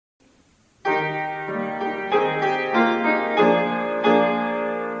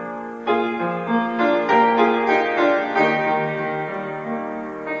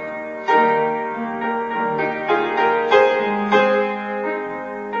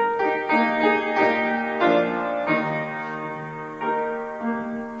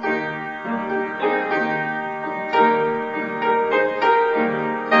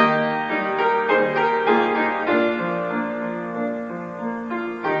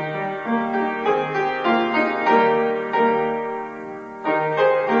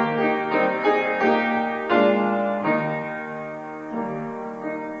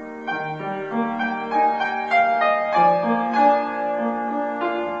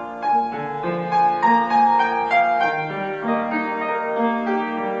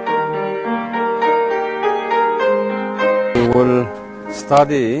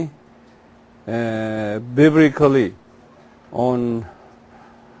study biblically on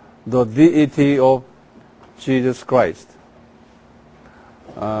the deity of Jesus Christ.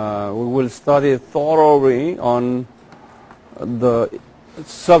 We will study thoroughly on the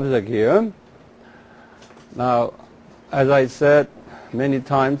subject here. Now, as I said many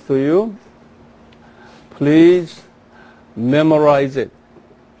times to you, please memorize it.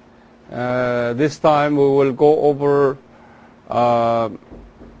 This time we will go over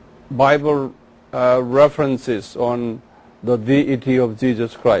Bible references on the deity of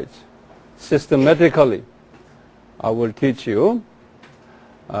Jesus Christ. Systematically, I will teach you.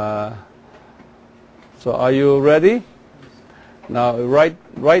 So are you ready? Now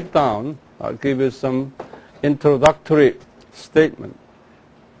write down. I'll give you some introductory statement.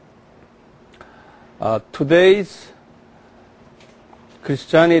 Today's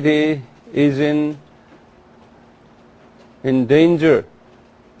Christianity is in danger.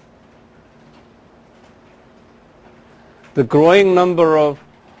 The growing number of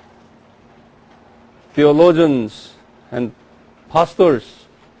theologians and pastors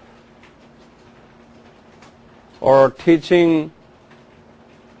are teaching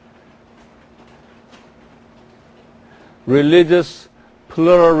religious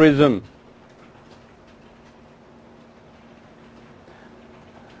pluralism.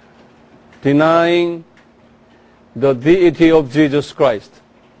 Denying the deity of Jesus Christ.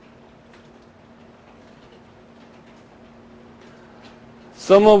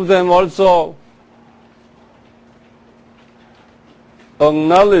 Some of them also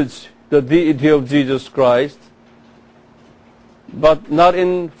acknowledge the deity of Jesus Christ, but not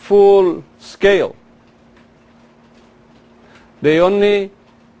in full scale. They only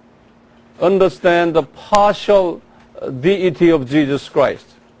understand the partial deity of Jesus Christ.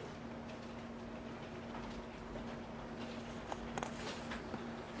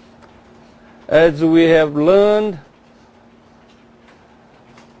 As we have learned,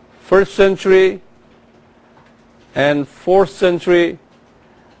 first century and fourth century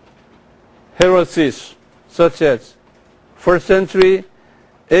heresies, such as first century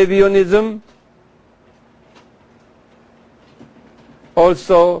Avionism,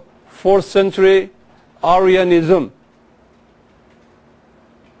 also fourth century Arianism,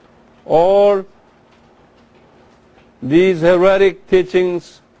 all these heretic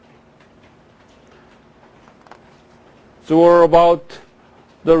teachings were about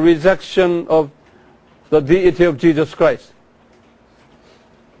the rejection of the deity of Jesus Christ.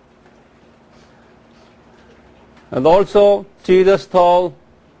 And also, Jesus told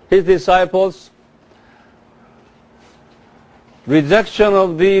his disciples, rejection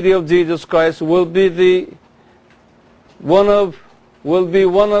of the deity of Jesus Christ will be one of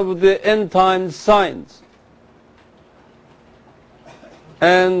the end time signs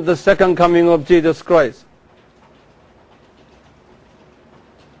and the second coming of Jesus Christ.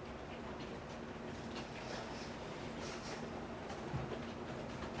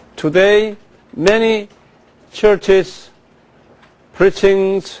 Today, many churches,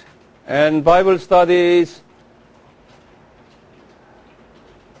 preachings, and Bible studies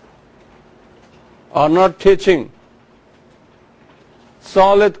are not teaching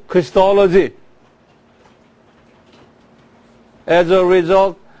solid Christology. As a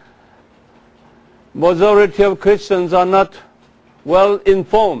result, majority of Christians are not well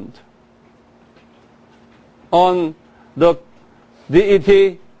informed on the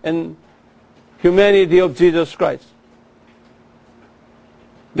deity and humanity of Jesus Christ.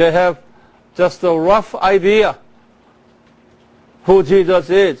 They have just a rough idea who Jesus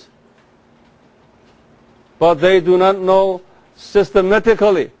is, but they do not know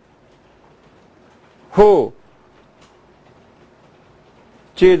systematically who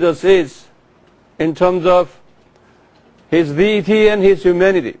Jesus is in terms of his deity and his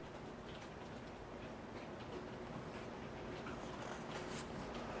humanity.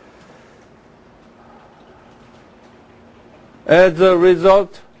 As a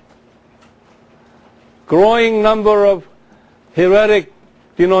result, growing number of heretic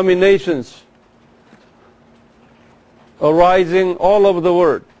denominations arising all over the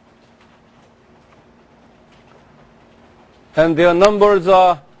world. And their numbers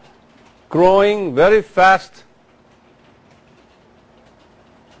are growing very fast.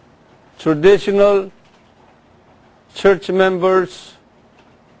 Traditional church members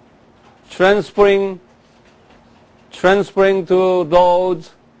transferring to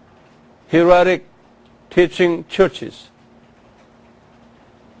those heretic teaching churches.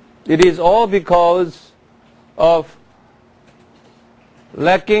 It is all because of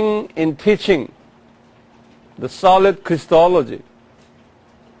lacking in teaching the solid Christology.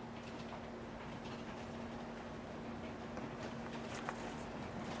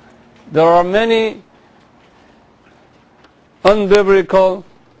 There are many unbiblical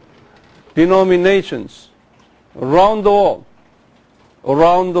denominations around the world.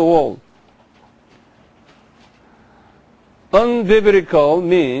 Around the world. Unbiblical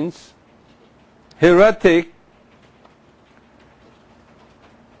means heretic.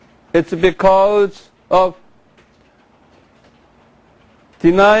 It's because of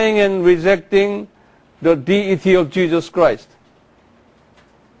denying and rejecting the deity of Jesus Christ.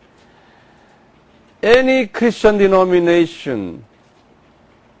 Any Christian denomination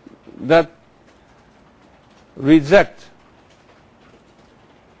that rejects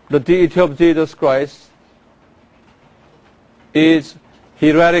the deity of Jesus Christ is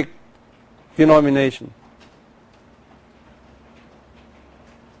heretic denomination.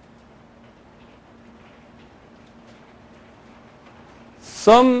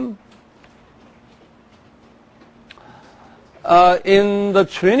 Some in the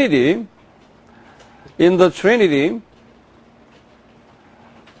Trinity, in the Trinity,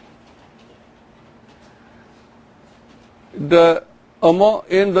 the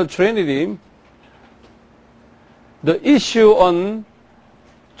issue on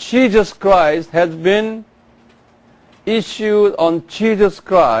Jesus Christ has been issued on Jesus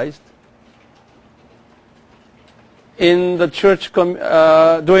Christ in the church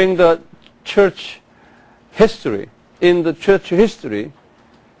during the church history. In the church history,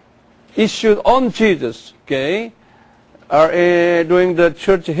 issued on Jesus, okay, during the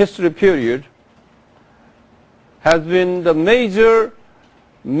church history period, has been the major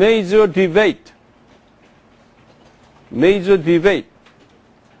debate. Major debate.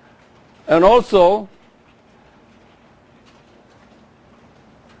 And also,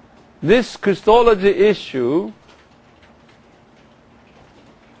 this Christology issue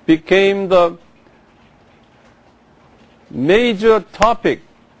became the major topic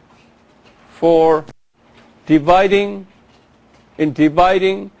for dividing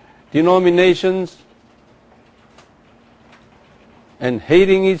denominations and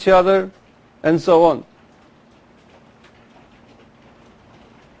hating each other and so on.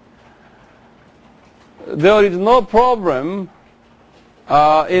 There is no problem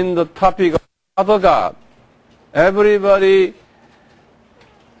in the topic of Father God. Everybody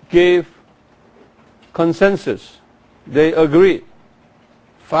gave consensus. They agree.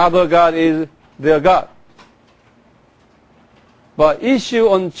 Father God is their God. But issue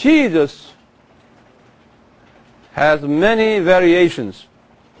on Jesus has many variations.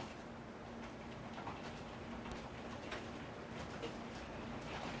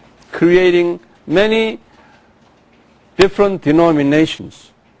 Creating many different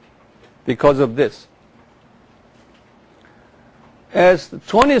denominations because of this. As the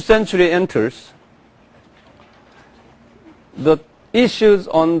 20th century enters, the issues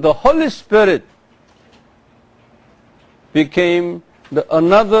on the Holy Spirit became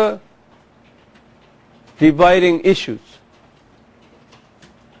another dividing issues.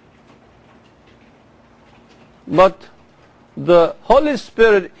 But the Holy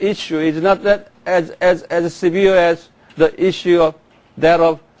Spirit issue is not that as severe as the issue of that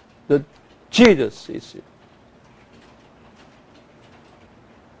of the Jesus issue.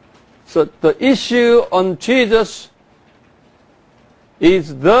 So the issue on Jesus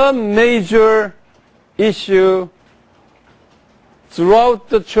is the major issue throughout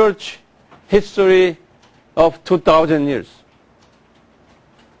the church history of 2,000 years.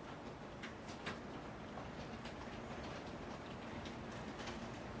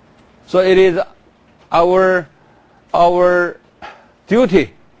 So it is our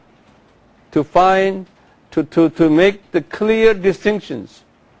duty to make the clear distinctions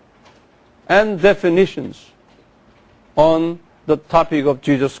and definitions on the topic of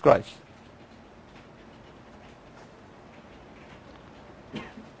Jesus Christ.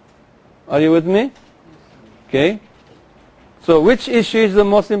 Are you with me? Okay. So which issue is the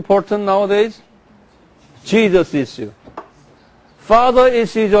most important nowadays? Jesus issue. Father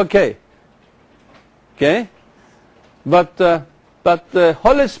issue is okay. Okay. But the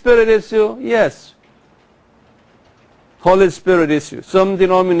Holy Spirit issue, yes. Holy Spirit issue. Some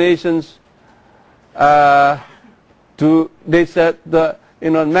denominations they said the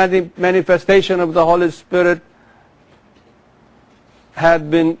manifestation of the Holy Spirit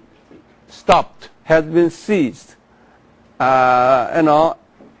had been stopped, had been ceased, in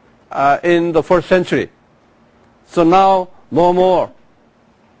the first century. So now no more.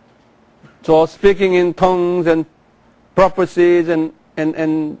 So speaking in tongues and prophecies and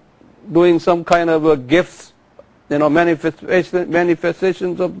doing some kind of gifts,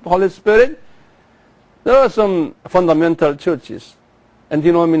 manifestations of Holy Spirit. There are some fundamental churches and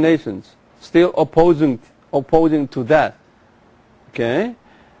denominations still opposing to that. Okay?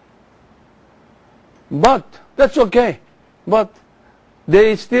 But that's okay. But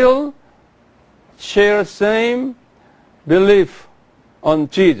they still share same belief on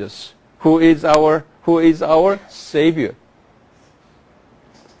Jesus, who is our Savior.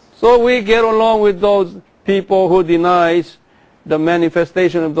 So we get along with those people who denies the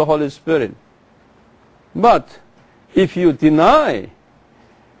manifestation of the Holy Spirit. But if you deny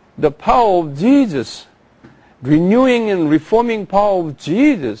the power of Jesus, renewing and reforming power of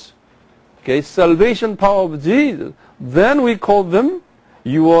Jesus, okay, salvation power of Jesus, then we call them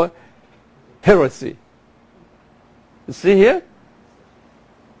your heresy. You see here?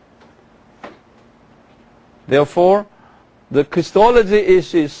 Therefore, the Christology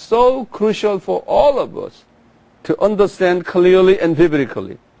issue is so crucial for all of us to understand clearly and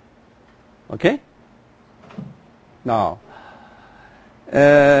biblically. Okay? Now,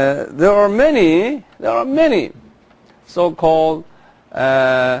 there are many so-called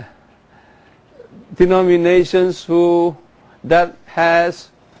denominations that has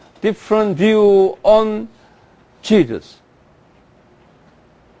different view on Jesus.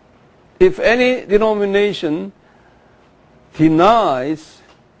 If any denomination denies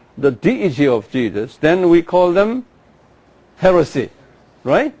the deity of Jesus, then we call them heresy,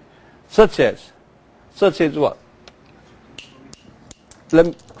 right? Such as what?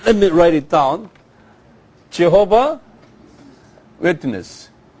 Let me write it down. Jehovah Witness.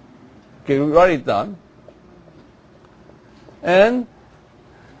 Okay, write it down. And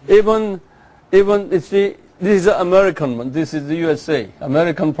even you see, this is an American one. This is the USA,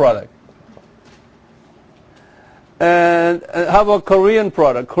 American product. And how about Korean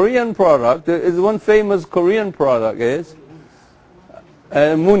product? Korean product, there is one famous Korean product is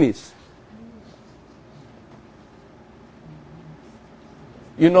Moonies.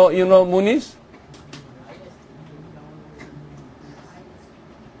 You know Moonies?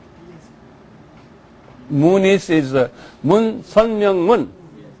 Moonies is Mun Sunmyeong Mun.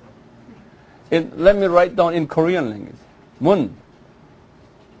 Let me write down in Korean language. Mun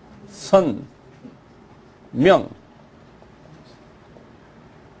Sun Myung.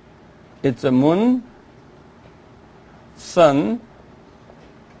 It's a Mun Sun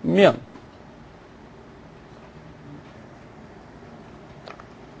Myung.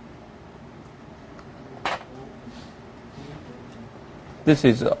 This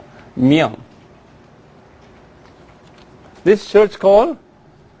is Myung. This church called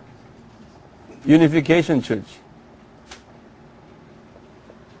Unification Church.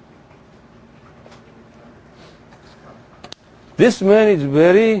 This man is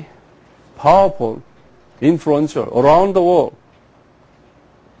very powerful, influential around the world.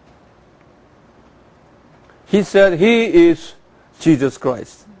 He said he is Jesus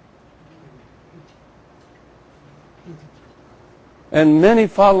Christ. And many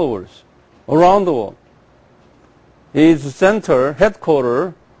followers around the world. His center,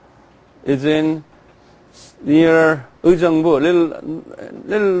 headquarters, is in near Ujeongbu,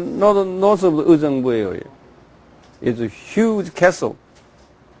 little north of the Ujeongbu area. It's a huge castle.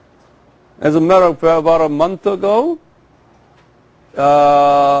 As a matter of fact, about a month ago,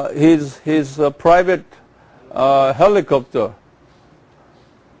 his private helicopter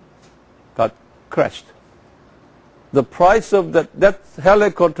got crashed. The price of that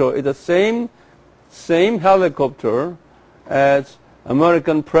helicopter is the same helicopter as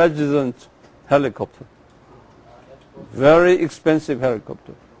American president's helicopter. Very expensive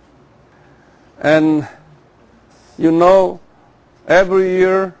helicopter. And you know, every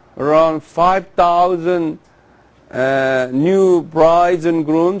year around 5,000 new brides and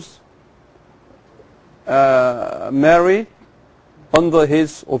grooms marry under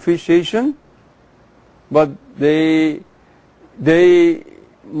his officiation, but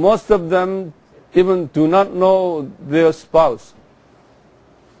most of them even do not know their spouse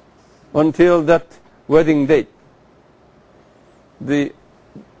until that wedding date. The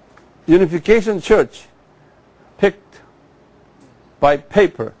Unification Church picked by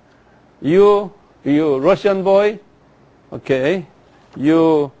paper, you Russian boy, okay,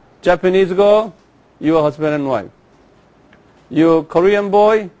 you Japanese girl, you husband and wife. You Korean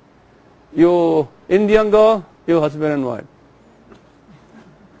boy, you Indian girl, you husband and wife.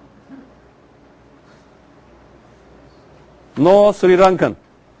 No Sri Lankan.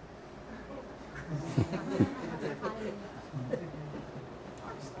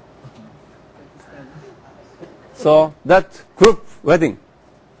 So that group wedding,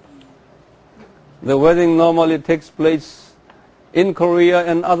 the wedding normally takes place in Korea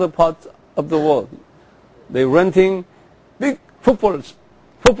and other parts of the world. They're renting big football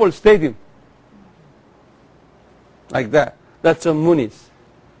football stadium. Like that. That's a Muniz.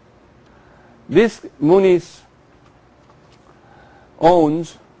 This Muniz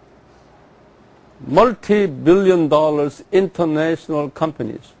owns multi-billion dollars international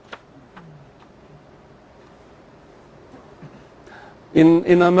companies.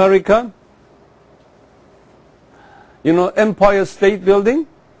 In America, you know Empire State Building?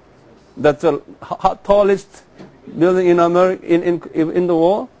 That's the tallest building in America, in the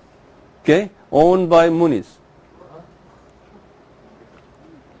world, okay, owned by Muniz.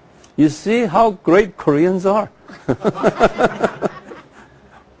 You see how great Koreans are.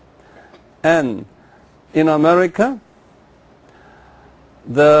 And in America,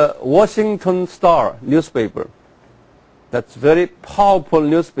 the Washington Star newspaper, that's very powerful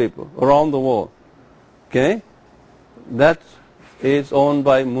newspaper around the world, okay, that is owned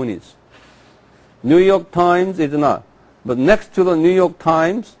by Muniz. New York Times is not. But next to the New York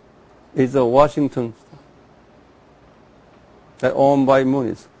Times is the Washington Star. That owned by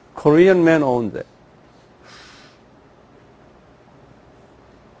Muniz. Korean men own that.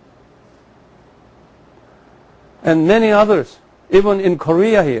 And many others, even in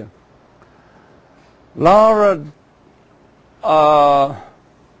Korea here. Laura,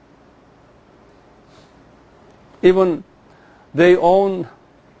 even they own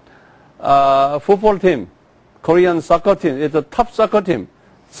football team, Korean soccer team. It's a top soccer team,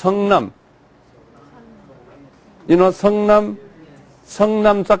 Seongnam. You know Seongnam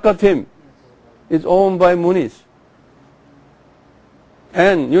soccer team is owned by Muniz.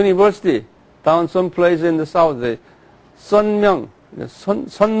 And university down someplace in the south, the Sunmyeong,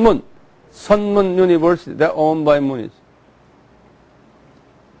 Sunmun University, they're owned by Muniz.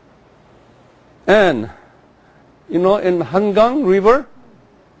 And you know in Hangang River,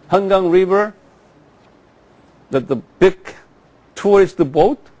 that the big tourist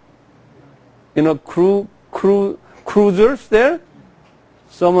boat, you know, cruisers there,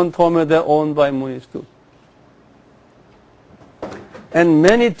 someone told me they're owned by Muniz too. And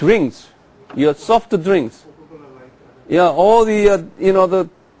many drinks, your soft drinks, yeah, all the, you know, the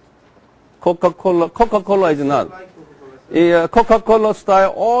Coca-Cola is not. Yeah, Coca-Cola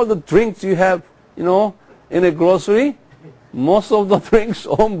style, all the drinks you have, you know, in a grocery, most of the drinks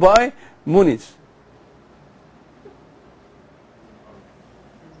owned by Muniz.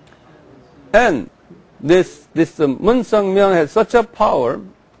 And this Moon Seong-myung has such a power.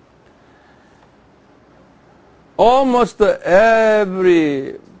 Almost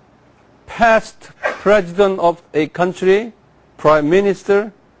every past president of a country, prime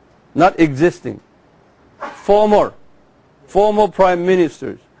minister, not existing, former prime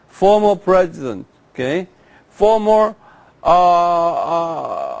ministers, former presidents, okay, former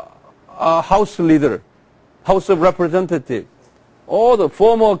house leader, House of Representatives, all the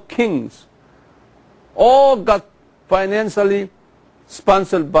former kings, all got financially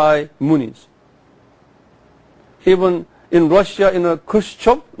sponsored by Muniz. Even in Russia, in a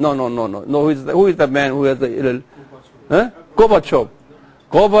Khrushchev, no, who is the man who has the, Gorbachev,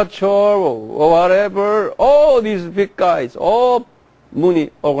 or whatever, all these big guys, all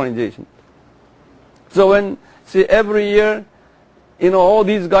Muniz organization. So when, see, every year, you know, all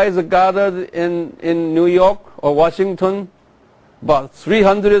these guys are gathered in New York or Washington, about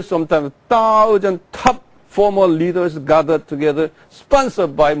 300, sometimes 1,000 top former leaders gathered together,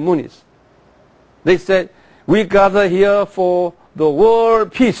 sponsored by Muniz. They said, we gather here for the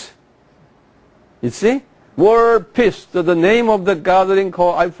world peace. You see? World peace. So the name of the gathering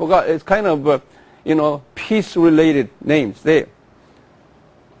called, I forgot, it's kind of, you know, peace-related names there.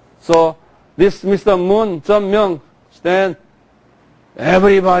 So this Mr. Moon Seong-myung stand,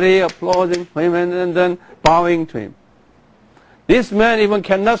 everybody applauding him and then bowing to him. This man even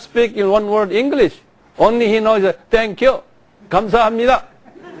cannot speak in one word English. Only he knows thank you, 감사합니다.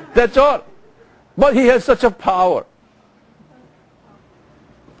 That's all. But he has such a power.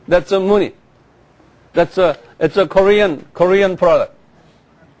 That's a Muniz. It's a Korean product.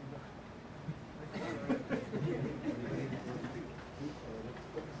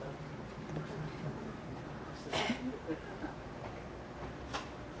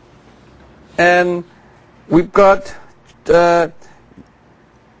 And we've got,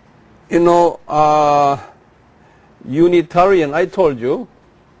 you know, Unitarian, I told you,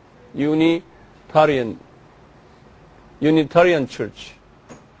 Unitarian church.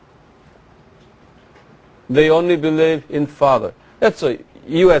 They only believe in Father. That's a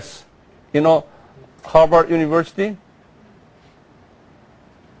U.S., you know, Harvard University.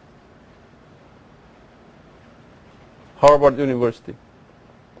 Harvard University.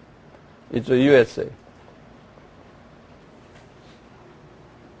 It's a USA.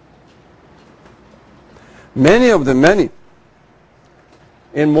 Many of them, many.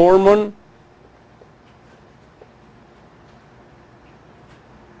 In Mormon,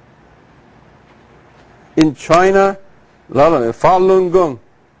 in China, a lot of Falun Gong.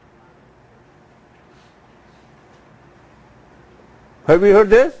 Have you heard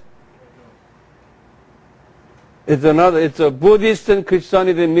this? It's a Buddhist and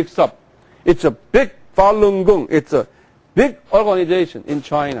Christianity mixed up. It's a big Falun Gong. It's a big organization in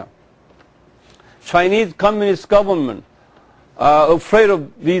China. Chinese Communist government are afraid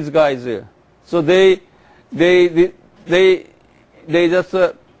of these guys here. So they just,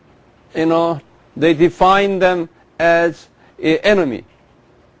 they define them as an enemy.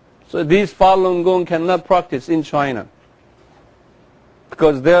 So these Falun Gong cannot practice in China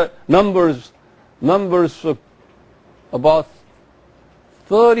because their numbers of about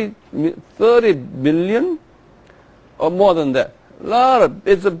 30 million or more than that.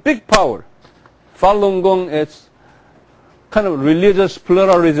 It's a big power. Falun Gong is kind of religious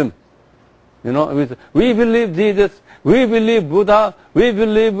pluralism. We believe Jesus, we believe Buddha, we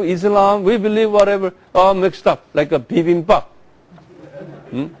believe Islam, we believe whatever, all mixed up like a bibimbap.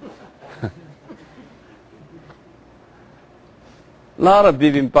 Lot of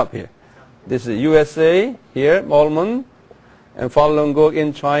bibimbap here. This is USA here, Mormon, and Falun Gong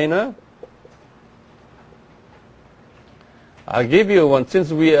in China. I'll give you one,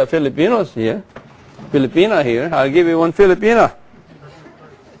 since we are Filipinos here, Filipina here, I'll give you one Filipina.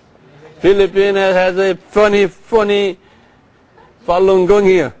 Filipina has a funny Falun Gong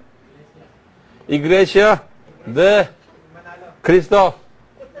here. Iglesia de Cristo.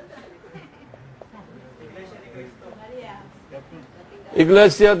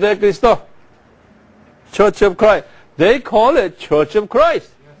 Iglesia de Cristo. Church of Christ. They call it Church of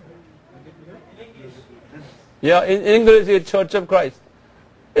Christ. Yeah, in English it's Church of Christ.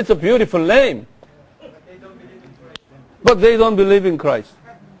 It's a beautiful name. But they don't believe in Christ.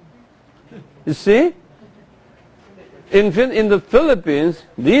 You see? In the Philippines,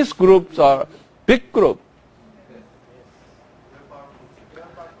 these groups are big group.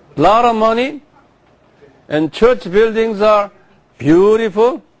 Lot of money, and church buildings are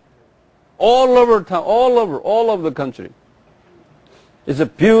beautiful all over town, all over the country. It's a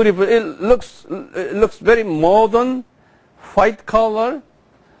beautiful. It looks very modern, white color,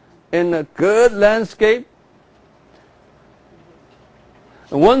 in a good landscape.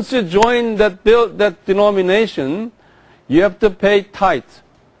 And once you join that denomination, you have to pay tithes.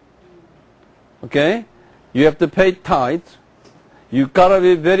 Okay? You have to pay tithes. You gotta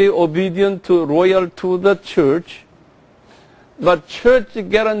be very obedient to the church. But church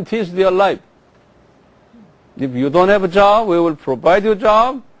guarantees their life. If you don't have a job, we will provide you a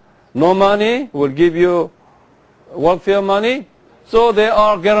job. No money, we'll give you welfare money. So they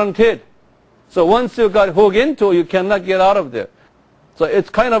are guaranteed. So once you got hooked into, you cannot get out of there. So it's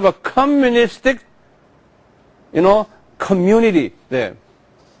kind of a communistic, community there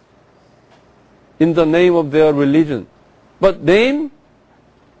in the name of their religion. But name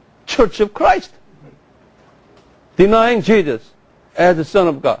Church of Christ. Denying Jesus as the Son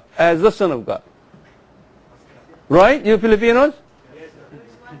of God, Right, you Filipinos?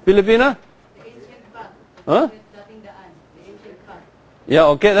 Filipina? Huh? Yeah,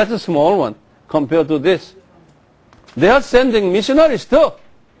 okay, that's a small one compared to this. They are sending missionaries too.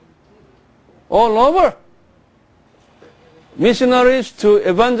 All over. Missionaries to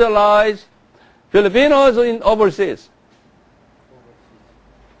evangelize Filipinos in overseas.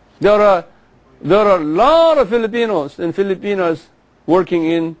 There are a lot of Filipinos and Filipinas working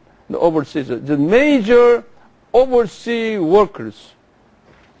in the overseas. The major overseas workers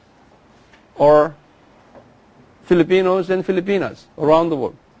are Filipinos and Filipinas around the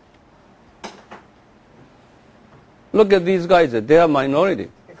world. Look at these guys. They are minority.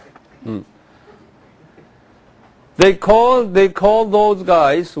 They call those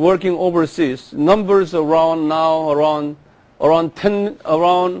guys working overseas numbers around 10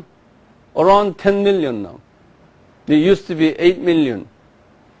 million now. They used to be 8 million,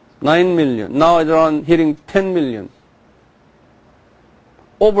 9 million. Now it's around hitting 10 million.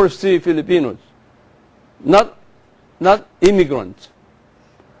 Overseas Filipinos, not immigrants,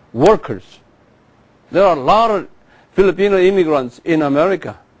 workers. There are a lot of Filipino immigrants in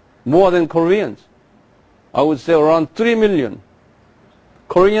America, more than Koreans. I would say around 3 million.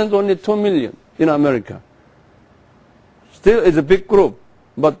 Koreans only 2 million in America. Still, it's a big group,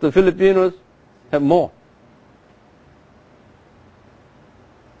 but the Filipinos have more.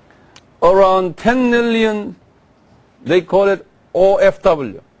 Around 10 million, they call it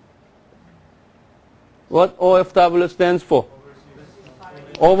OFW. What OFW stands for?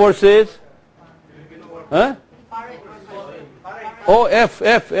 Overseas Huh? Oh, F.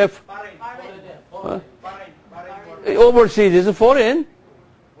 Huh? Overseas is foreign.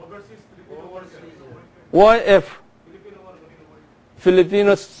 Why F?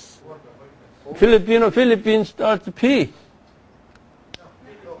 Philippines starts P.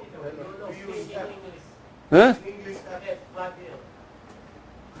 Huh?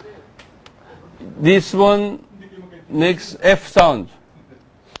 This one makes F sound.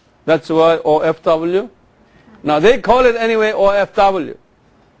 That's why OFW. Now they call it anyway OFW.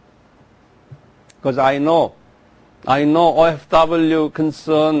 Because I know OFW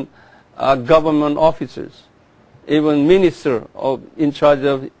concern government officers, even minister in charge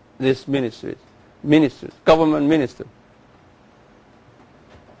of this ministries, government minister.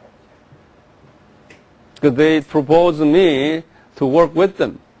 Because they proposed me to work with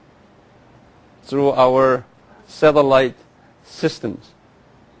them through our satellite systems.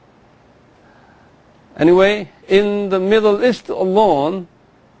 Anyway, in the Middle East alone,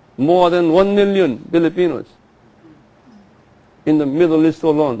 more than 1 million Filipinos. In the Middle East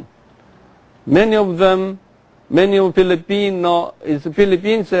alone. Many of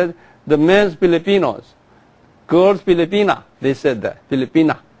Philippines said the men's Filipinos, girls Filipina, they said that,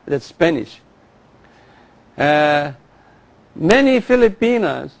 Filipina, that's Spanish. Many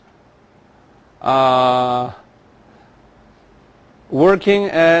Filipinas are working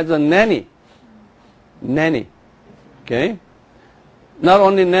as a nanny, okay? Not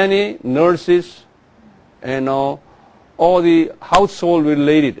only nanny, nurses, and all the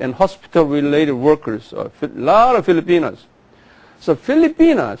household-related and hospital-related workers, a lot of Filipinos. So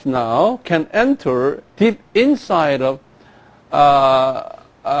Filipinas now can enter deep inside of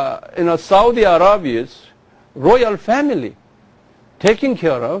Saudi Arabia's royal family, taking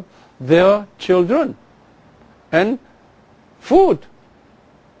care of their children and food.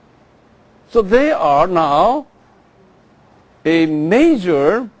 So they are now a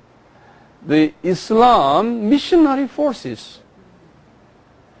major, the Islam missionary forces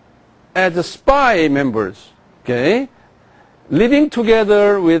as a spy members, okay, living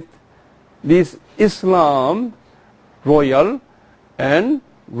together with these Islam royal and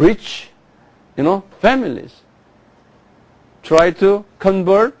rich, families. Try to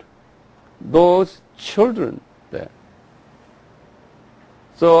convert those children there.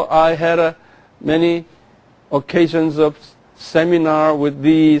 So I had many occasions of seminar with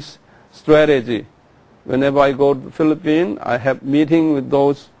these strategy. Whenever I go to the Philippines, I have meeting with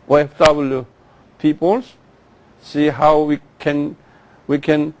those OFW peoples, see how we can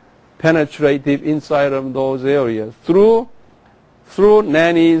penetrate deep inside of those areas through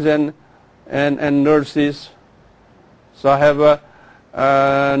nannies and nurses. So I have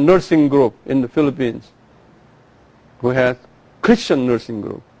a nursing group in the Philippines who has Christian nursing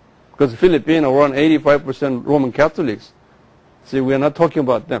group. Because the Philippines are around 85% Roman Catholics. See, we are not talking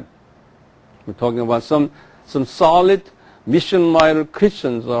about them. We're talking about some solid mission-minded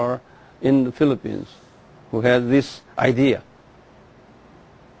Christians are in the Philippines who have this idea.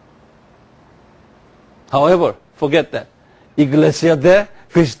 However, forget that. Iglesia de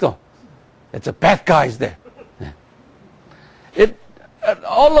Cristo. It's a bad guys there.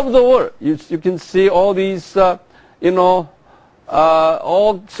 All over the world, you can see all these,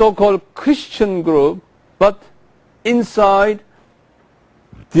 all so-called Christian group, but inside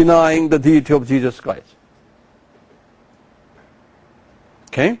denying the deity of Jesus Christ.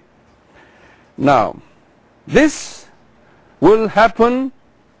 Okay? Now, this will happen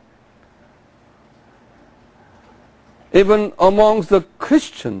even amongst the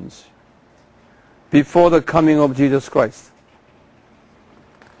Christians before the coming of Jesus Christ.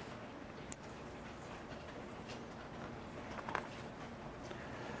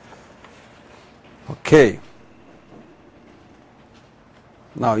 Okay.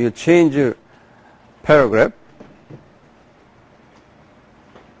 Now you change your paragraph.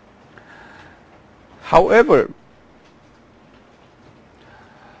 However,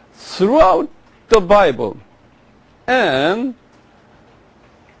 throughout the Bible and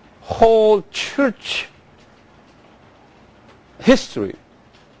whole church history,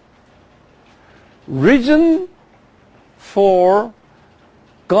 reason for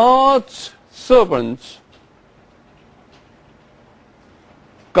God's servants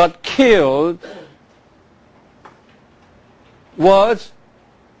got killed was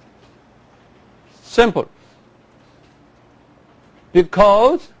simple.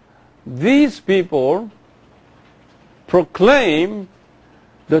 Because these people proclaim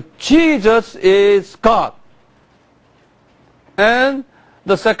that Jesus is God and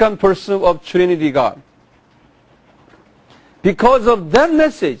the second person of Trinity God. Because of that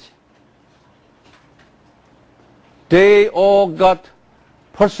message, they all got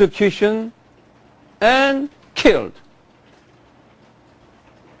persecution and killed.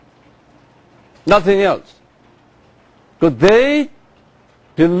 Nothing else. Because they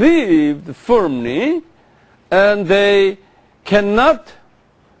believed firmly and they cannot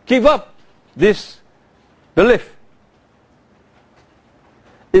give up this belief.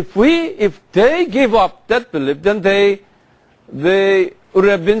 If they give up that belief, then they would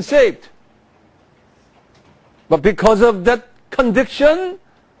have been saved. But because of that conviction,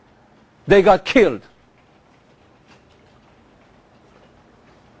 they got killed.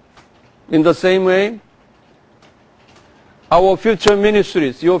 In the same way, our future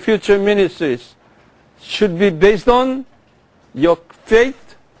ministries, your future ministries, should be based on your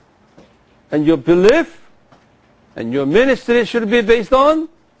faith and your belief, and your ministry should be based on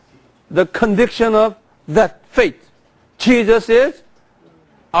the conviction of that faith. Jesus is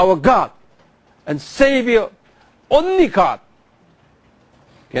our God and Savior, only God,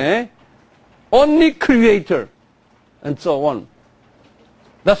 okay? Only Creator, and so on.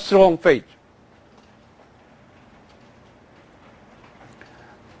 That's strong faith.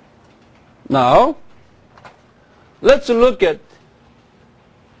 Now, let's look at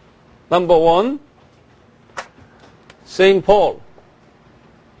number one, St. Paul.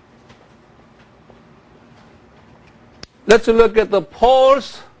 Let's look at the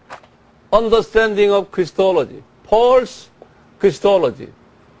Paul's understanding of Christology. Paul's Christology.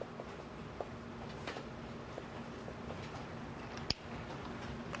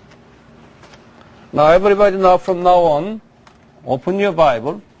 Now everybody from now on, open your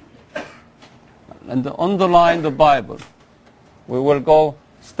Bible and underline the Bible. We will go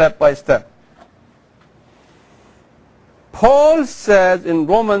step by step. Paul says in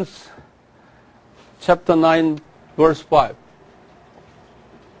Romans chapter 9, verse 5.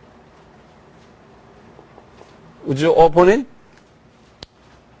 Would you open it?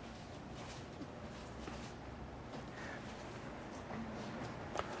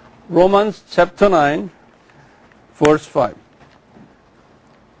 Romans chapter 9, verse 5.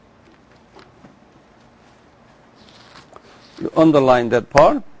 You underline that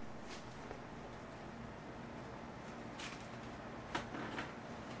part.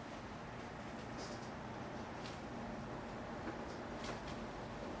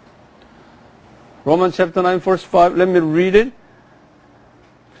 Romans chapter 9, verse 5. Let me read it.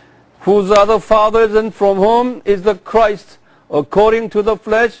 Whose are the fathers, and from whom is the Christ, according to the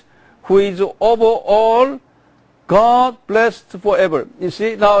flesh, who is over all, God blessed forever. You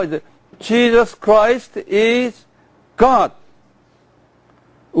see, now Jesus Christ is God.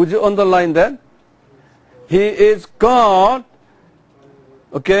 Would you underline that? He is God,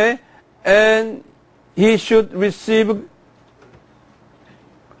 okay, and he should receive,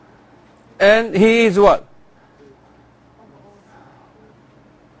 and he is what?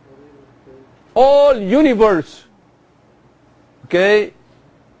 All universe, okay,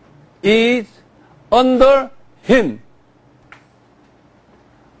 is under him.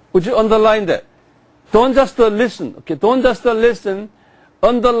 Would you underline that? Don't just listen, okay? Don't just listen.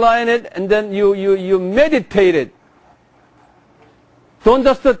 Underline it, and then you meditate it. Don't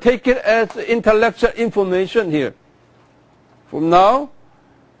just take it as intellectual information here. From now,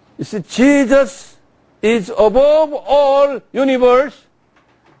 you see, Jesus is above all universe,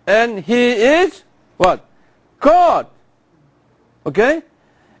 and he is what? God. Okay?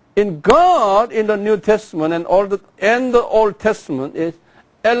 In God, in the New Testament and the Old Testament is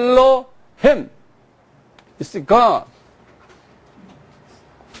Elohim. It's God.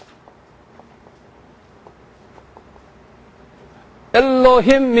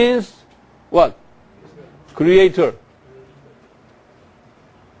 Elohim means what? Creator.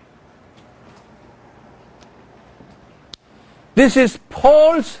 This is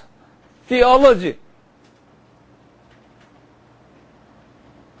Paul's theology.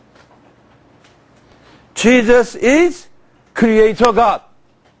 Jesus is Creator God.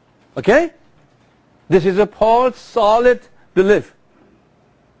 Okay? This is a Paul's solid belief.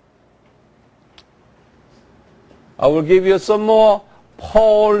 I will give you some more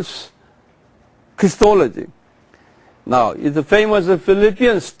Paul's Christology. Now, it's the famous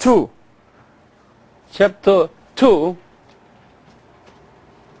Philippians 2, chapter 2,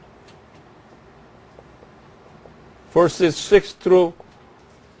 verses 6 through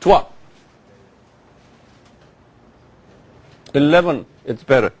 12. 11, it's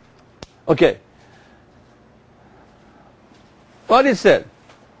better. Okay. What he said?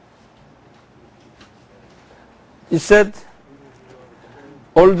 He said,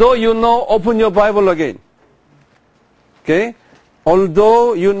 although you know, open your Bible again. Okay?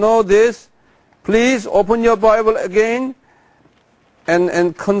 Although you know this, Please open your Bible again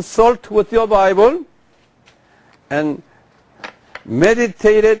and consult with your Bible and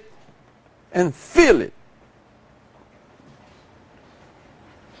meditate it and feel it.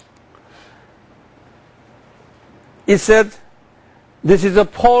 He said, this is a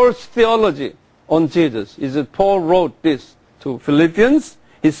Paul's theology on Jesus. He said, Paul wrote this to Philippians.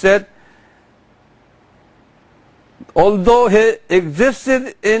 He said, although he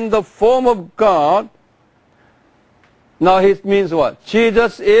existed in the form of God, now it means what?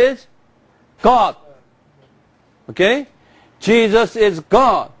 Jesus is God. Okay? Jesus is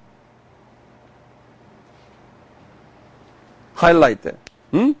God. Highlight that.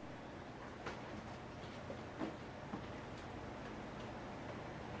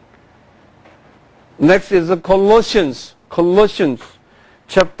 Next is the Colossians. Colossians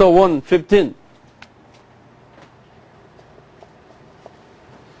chapter 1:15.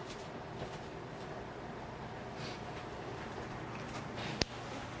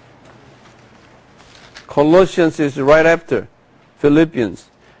 Colossians is right after Philippians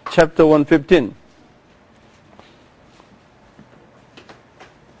chapter 1:15.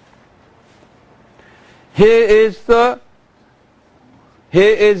 He is the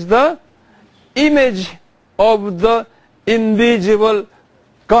image of the invisible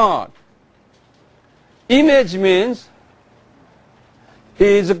God. Image means he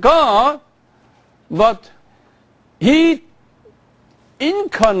is God, but he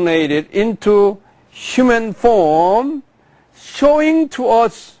incarnated into human form, showing to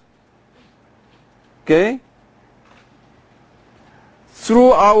us, okay,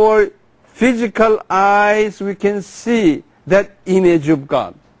 through our physical eyes we can see that image of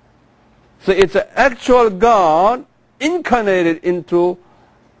God. So it's an actual God incarnated into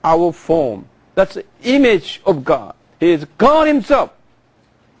our form. That's the image of God. He is God himself.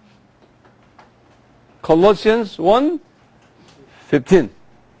 Colossians 1:15.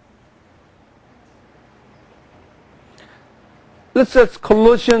 Let's say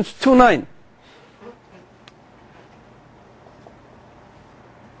Colossians 2:9.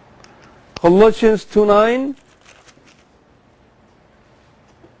 Colossians 2:9.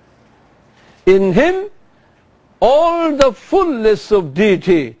 In him all the fullness of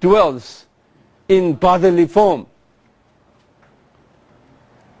deity dwells in bodily form.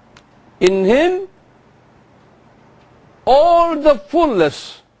 In him all the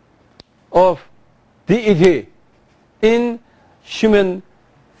fullness of deity in human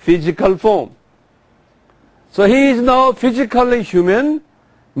physical form. So he is now physically human,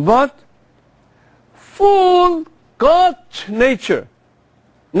 but full God's nature.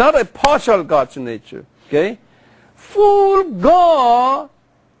 Not a partial God's nature, okay? Full God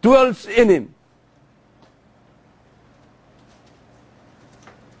dwells in him.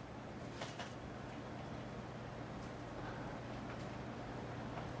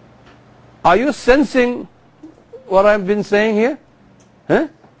 Are you sensing what I've been saying here? Huh?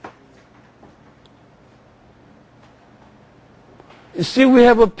 You see, we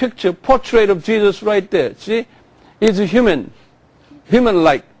have a picture, portrait of Jesus right there. See, he's a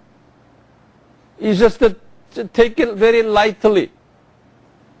human-like. You just to take it very lightly.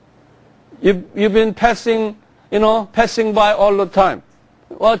 You've been passing by all the time,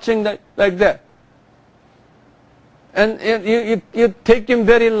 watching like that. And you take him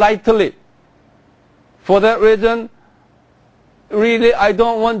very lightly. For that reason, really, I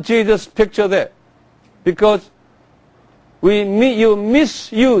don't want Jesus' picture there. Because you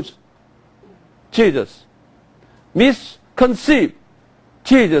misuse Jesus. Misconceive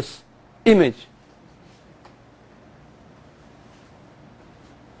Jesus' image.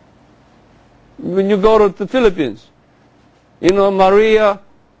 When you go to the Philippines, Maria,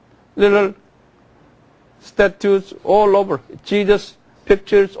 little statues all over, Jesus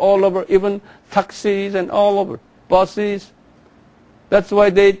pictures all over, even taxis and all over, buses. That's why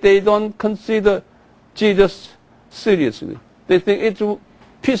they don't consider Jesus seriously. They think it's a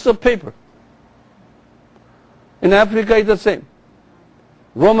piece of paper. In Africa, it's the same.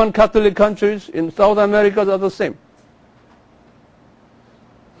 Roman Catholic countries in South America are the same.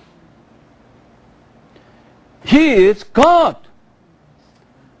 He is God.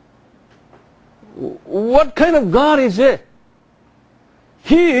 What kind of God is it?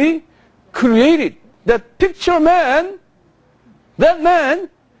 He created that picture man. That man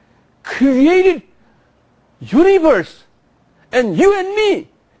created universe. And you and me,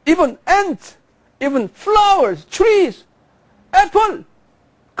 even ants, even flowers, trees, apple,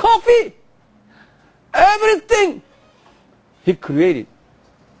 coffee, everything he created.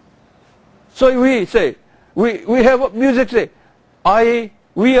 So we say, we have music say, I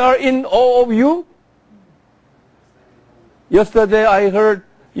we are in awe of you. Yesterday I heard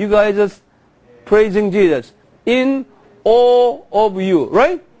you guys are praising Jesus. In awe of you,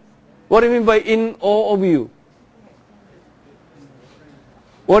 right? What do you mean by in awe of you?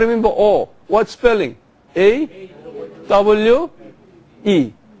 What do you mean by awe? What spelling? A-W-E.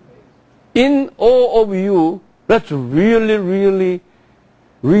 In awe of you, that's really, really,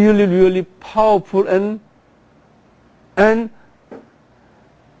 really, really powerful and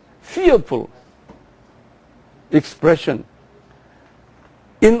fearful expression.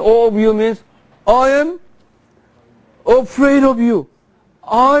 In awe of you means, I am afraid of you.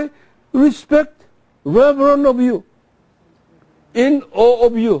 I respect, reverence of you. In awe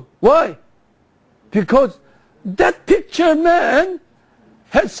of you. Why? Because that picture man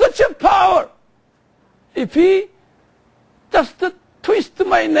has such a power. If he just twist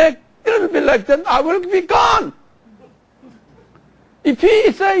my neck a little bit like that, I will be gone. If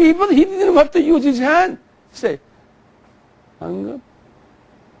he say, even he didn't have to use his hand, say, Hang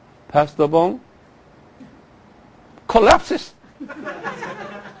Pastor Bong collapses.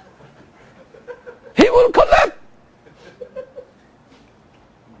 He will collapse.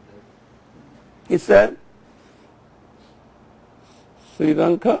 He said, Sri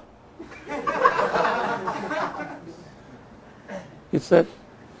Lanka. He said,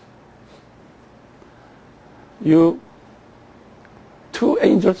 two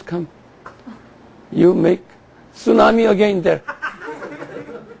angels come. You make tsunami again there.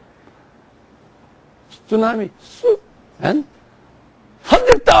 Tsunami. And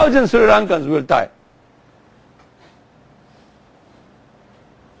 100,000 Sri Lankans will die.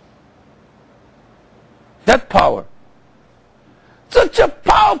 That power. Such a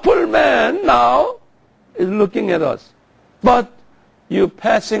powerful man now is looking at us. But you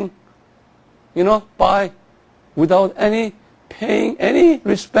passing, by without any paying any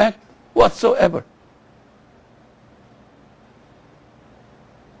respect whatsoever.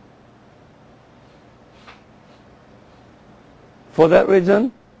 For that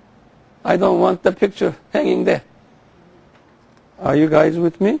reason, I don't want the picture hanging there. Are you guys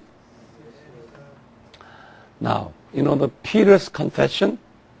with me? Now, the Peter's confession.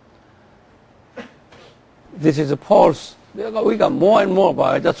 This is Paul's. We got more and more,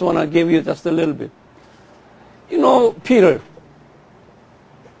 but I just want to give you just a little bit.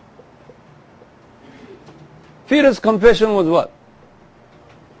 Peter's confession was what?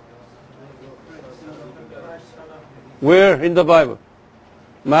 Where in the Bible?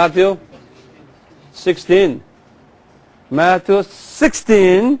 Matthew 16. Matthew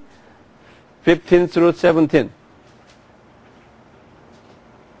 16, 15 through 17.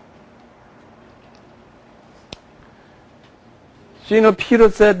 Peter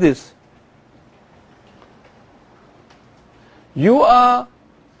said this. You are,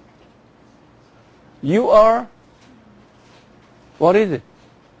 what is it?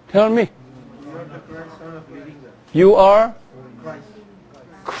 Tell me. You are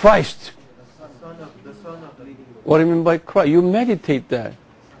Christ. What do you mean by Christ? You meditate that.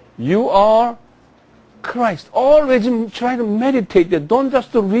 You are Christ. Always try to meditate that. Don't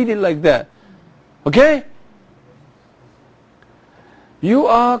just read it like that. Okay? You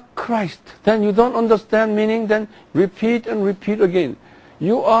are Christ. Then you don't understand meaning, then repeat and repeat again.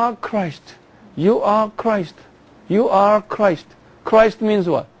 You are Christ. You are Christ. You are Christ. Christ means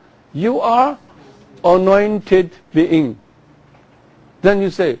what? You are anointed being. Then you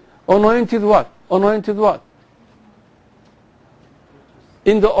say, anointed what? Anointed what?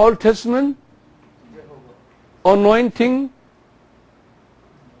 In the Old Testament, anointing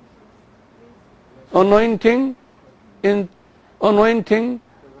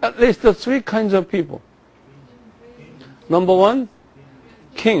at least the three kinds of people. Number one,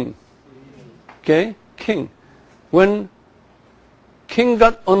 king. Okay, king. When king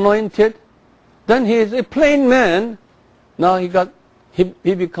got anointed, then he is a plain man. Now he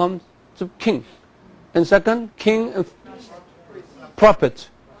becomes the king. And second, king and prophets.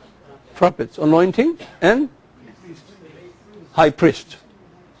 Prophets, anointing and high priest.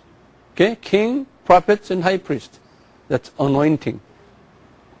 Okay, king, prophets, and high priest. That's anointing.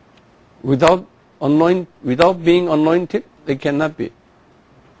 Without being anointed, they cannot be.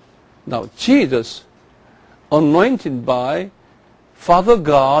 Now, Jesus, anointed by Father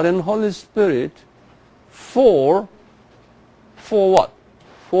God and Holy Spirit for what?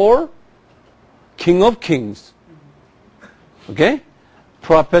 For King of Kings. Okay?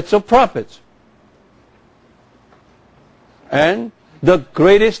 Prophets of prophets. And the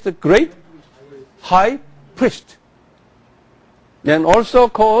great high priest. Then also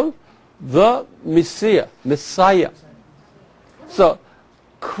called the Messiah. So,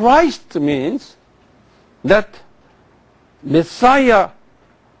 Christ means that Messiah,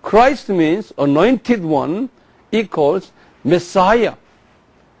 Christ means anointed one equals Messiah.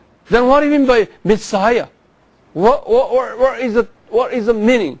 Then what do you mean by Messiah? What is the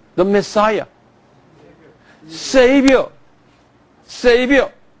meaning? The Messiah. Savior.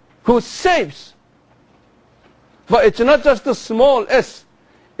 Savior. Who saves. But it's not just a small s.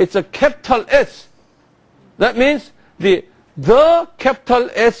 It's a capital S. That means the capital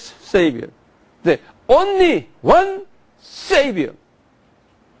S Savior. The only one Savior.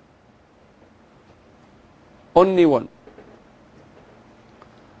 Only one.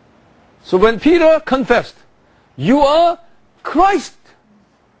 So when Peter confessed, you are Christ.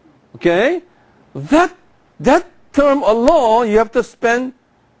 Okay? That term alone, you have to spend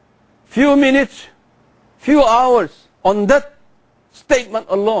few minutes, few hours on that statement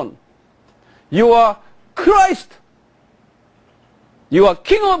alone. You are Christ. You are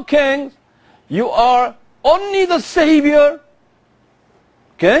King of Kings. You are only the Savior.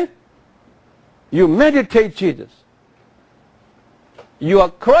 Okay? You meditate Jesus. You are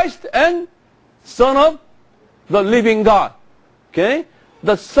Christ and Son of the living God. Okay?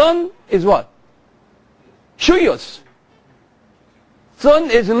 The Son is what? Huios.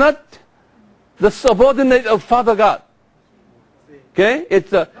 Son is not the subordinate of Father God. Okay? It's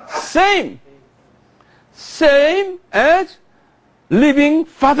the same. Same as living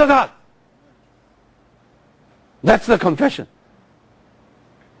Father God. That's the confession.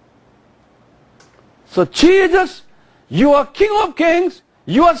 So Jesus, you are King of Kings,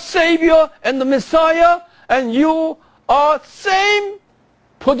 you are Savior and the Messiah, and you are same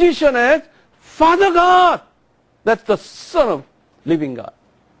position as Father God. That's the Son of living God.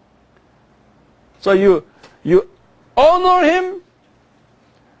 So you honor Him,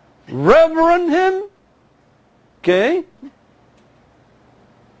 reverend Him, okay,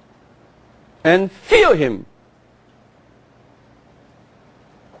 and fear Him.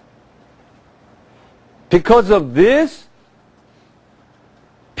 Because of this,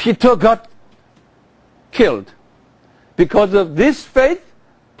 Peter got killed. Because of this faith,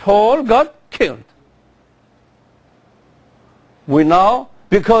 Paul got killed. We now,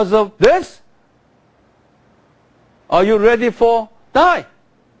 because of this, are you ready for die?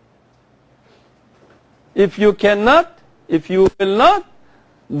 If you cannot, if you will not,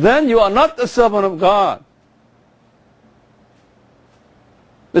 then you are not a servant of God.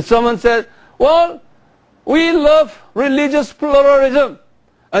 If someone says, well, we love religious pluralism,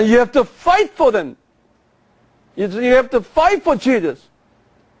 and you have to fight for them. You have to fight for Jesus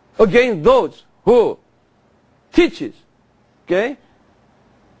against those who teaches. Okay?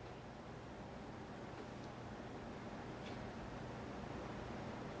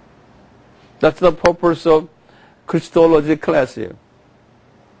 That's the purpose of Christology class here.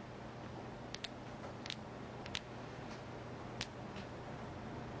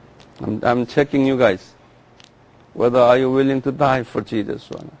 I'm checking you guys. Whether are you willing to die for Jesus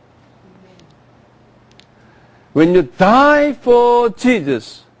or not? When you die for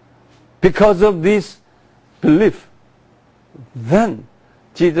Jesus because of this belief, then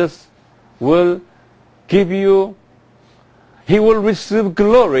Jesus will give you, He will receive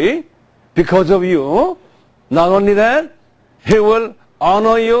glory because of you. Not only that, He will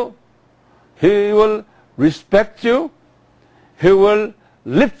honor you, He will respect you, He will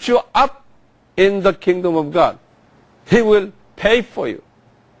lift you up in the kingdom of God. He will pay for you.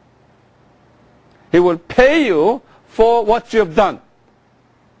 He will pay you for what you have done.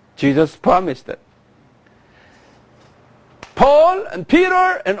 Jesus promised it. Paul and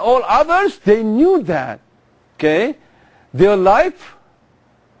Peter and all others, they knew that. Okay? Their life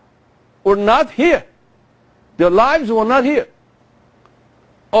were not here. Their lives were not here.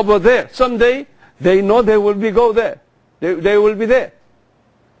 Over there. Someday, they know they will go there. They will be there.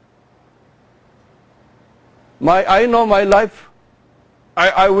 I know my life,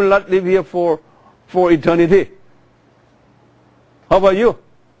 I will not live here for eternity. How about you?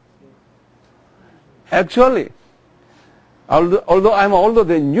 Actually, although I'm older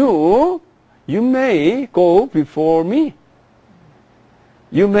than you, you may go before me.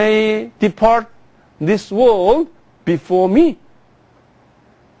 You may depart this world before me.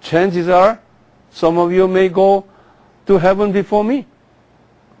 Chances are, some of you may go to heaven before me.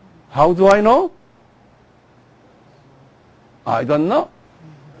 How do I know? I don't know.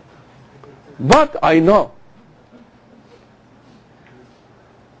 But I know.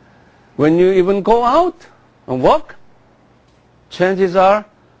 When you even go out and walk, chances are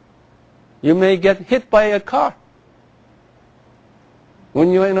you may get hit by a car.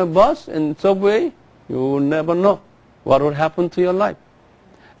 When you're in a bus and subway, you will never know what will happen to your life.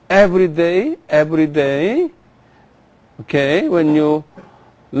 every day, okay, when you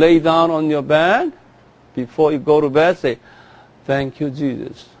lay down on your bed, before you go to bed, say, thank you,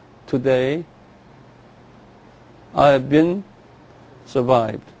 Jesus. Today, I have been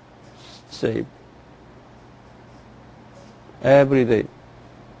survived, saved. Every day.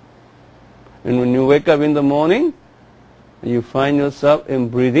 And when you wake up in the morning, you find yourself in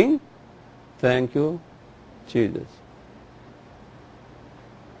breathing, thank you, Jesus.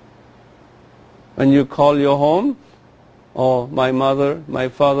 When you call your home, oh, my mother, my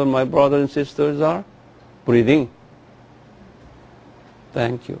father, my brother and sisters are breathing.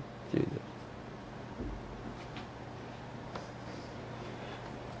 Thank you, Jesus.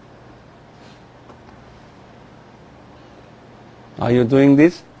 Are you doing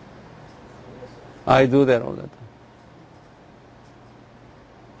this? I do that all the time.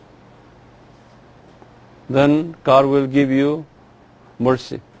 Then God will give you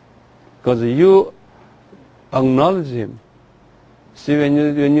mercy. Because you acknowledge Him. See, when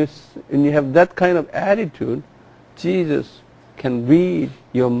you have that kind of attitude, Jesus can read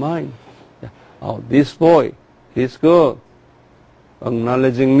your mind. Oh, this boy, this girl,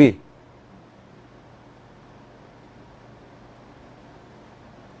 acknowledging me.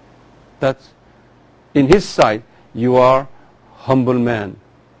 That's, in His sight, you are humble man.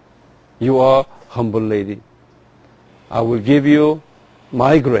 You are humble lady. I will give you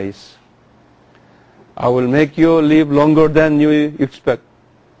my grace. I will make you live longer than you expect.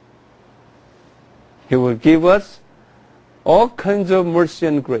 He will give us all kinds of mercy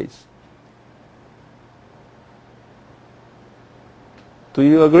and grace. Do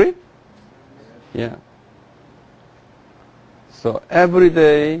you agree? Yeah. So every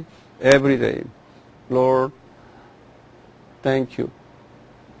day, Lord, thank you.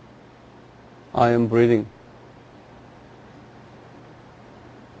 I am breathing.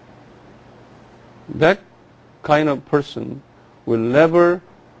 That kind of person will never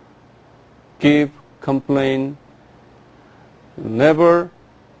complain, never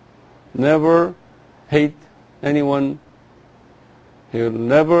hate anyone. He will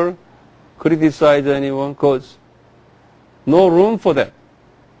never criticize anyone, because no room for that.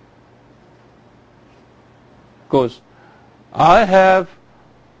 Because I've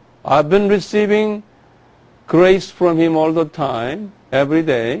been receiving grace from Him all the time, every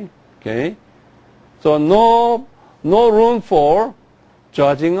day, okay? So no room for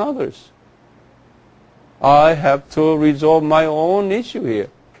judging others. I have to resolve my own issue here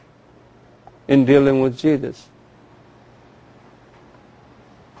in dealing with Jesus.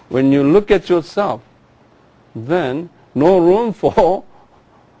 When you look at yourself, then no room for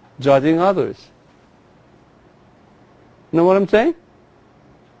judging others. You know what I'm saying?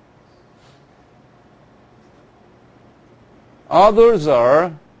 Others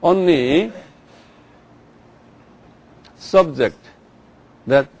are only subject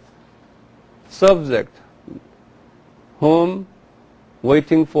whom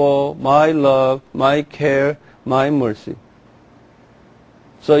waiting for my love, my care, my mercy.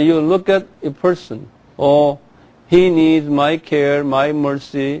 So you look at a person, oh, he needs my care, my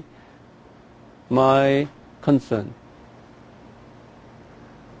mercy, my concern.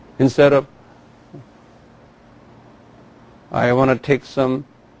 Instead of, I want to take some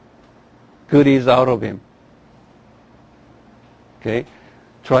goodies out of him. Okay?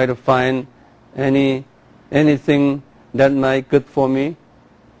 Try to find anything that might good for me.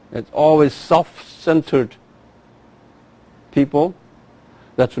 It's always self-centered people.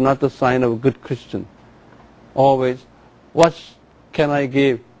 That's not the sign of a good Christian. Always, what can I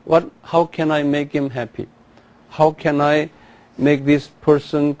give? How can I make him happy? How can I make this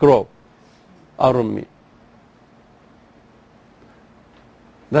person grow out of me?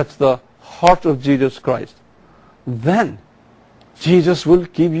 That's the heart of Jesus Christ. Then Jesus will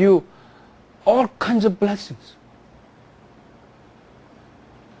give you all kinds of blessings.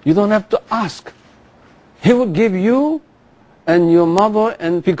 You don't have to ask. He will give you and your mother,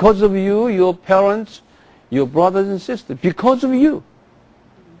 and because of you, your parents, your brothers and sisters, because of you,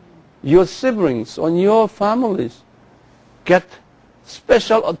 your siblings and your families get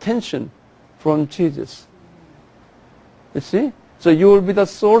special attention from Jesus. You see? So you will be the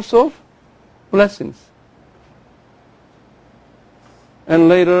source of blessings. And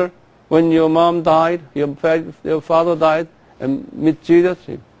later, when your mom died, your father died, and meet Jesus,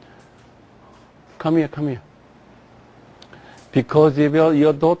 come here. Because of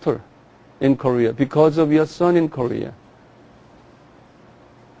your daughter in Korea, because of your son in Korea,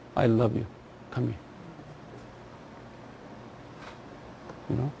 I love you. Come here.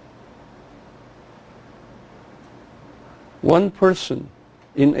 You know? One person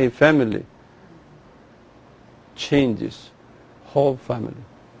in a family changes whole family.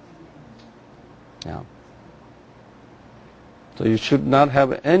 Yeah. So you should not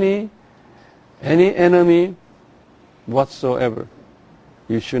have any enemy whatsoever.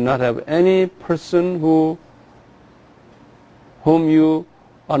 You should not have any person whom you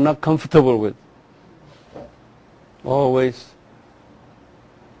are not comfortable with. Always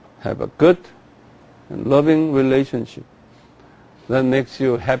have a good and loving relationship that makes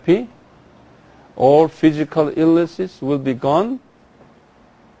you happy. All physical illnesses will be gone.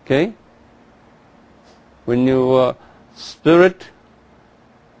 Okay? When your spirit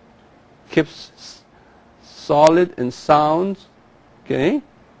keeps solid and sound, okay,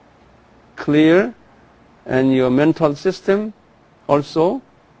 clear, and your mental system also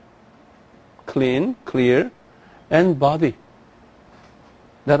clean, clear, and body.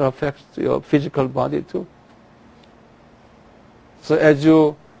 That affects your physical body too. So as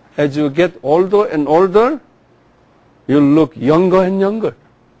you get older and older, you look younger and younger,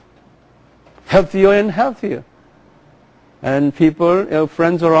 healthier and healthier. And people, your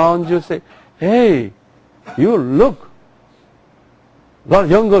friends around you say, hey, you look a lot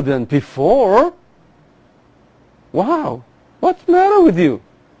younger than before. Wow, what's the matter with you?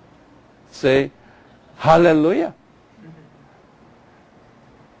 Say, hallelujah.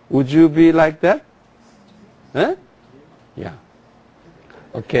 Would you be like that? Huh? Yeah.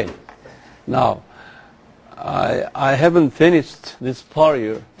 Okay. Now, I haven't finished this part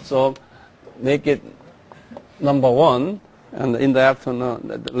here, so make it number 1, and in the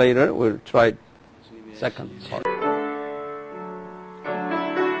afternoon, later, we'll try second part.